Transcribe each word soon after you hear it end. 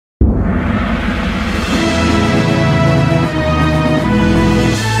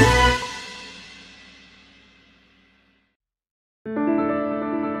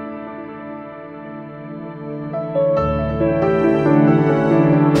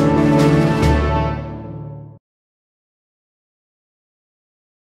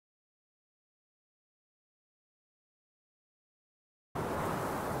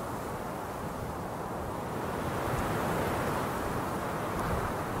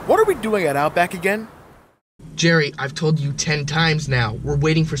What are we doing at Outback again? Jerry, I've told you 10 times now. We're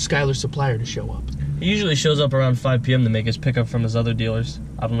waiting for Skylar's supplier to show up. He usually shows up around 5 p.m. to make his pickup from his other dealers.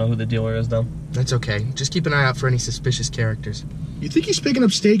 I don't know who the dealer is, though. That's okay. Just keep an eye out for any suspicious characters. You think he's picking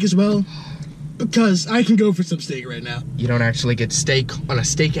up steak as well? Because I can go for some steak right now. You don't actually get steak on a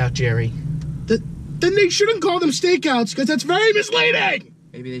stakeout, Jerry. Then they shouldn't call them stakeouts, because that's very misleading!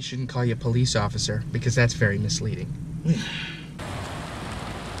 Maybe they shouldn't call you a police officer, because that's very misleading.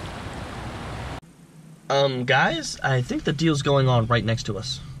 Guys, I think the deal's going on right next to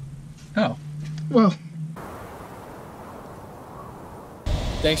us. Oh. Well.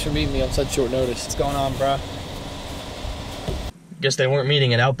 Thanks for meeting me on such short notice. What's going on, bruh? Guess they weren't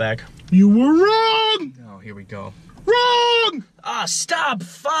meeting at Outback. You were wrong! Oh, here we go. Wrong! Ah, stop!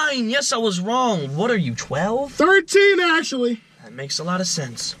 Fine! Yes, I was wrong. What are you, 12? 13, actually. That makes a lot of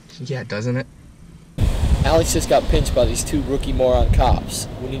sense. Yeah, doesn't it? Alex just got pinched by these 2 rookie moron cops.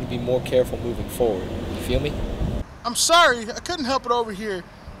 We need to be more careful moving forward. You feel me? I'm sorry, I couldn't help it over here.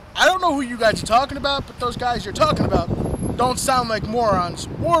 I don't know who you guys are talking about, but those guys you're talking about don't sound like morons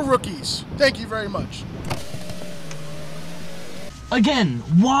or rookies. Thank you very much. Again,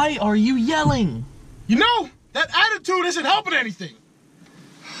 why are you yelling? You know, that attitude isn't helping anything.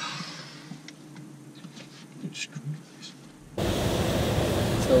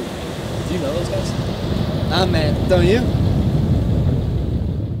 So, do you know those guys? Nah, man. Don't you?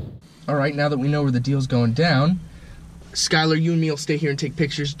 Alright, now that we know where the deal's going down, Skylar, you and me will stay here and take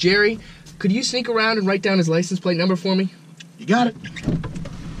pictures. Jerry, could you sneak around and write down his license plate number for me? You got it.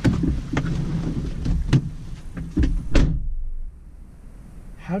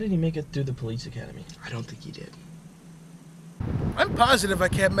 How did he make it through the police academy? I don't think he did. I'm positive I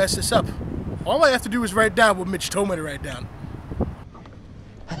can't mess this up. All I have to do is write down what Mitch told me to write down.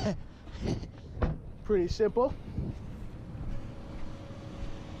 Pretty simple.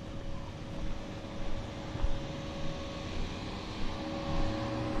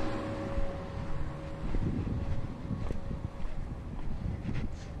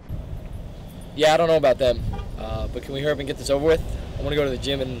 Yeah, I don't know about them. But can we hurry up and get this over with? I want to go to the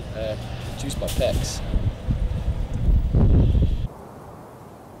gym and juice my pecs.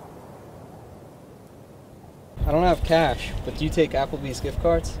 I don't have cash, but do you take Applebee's gift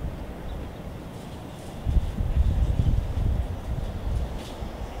cards?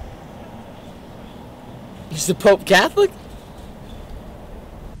 Is the Pope Catholic?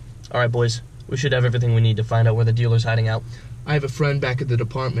 Alright, boys. We should have everything we need to find out where the dealer's hiding out. I have a friend back at the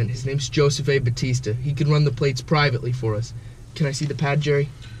department. His name's Joseph A. Batista. He can run the plates privately for us. Can I see the pad, Jerry?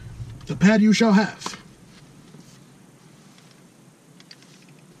 The pad you shall have.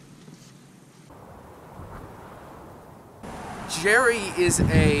 Jerry is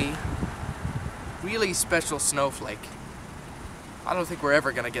a really special snowflake. I don't think we're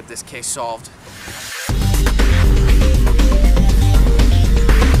ever gonna get this case solved.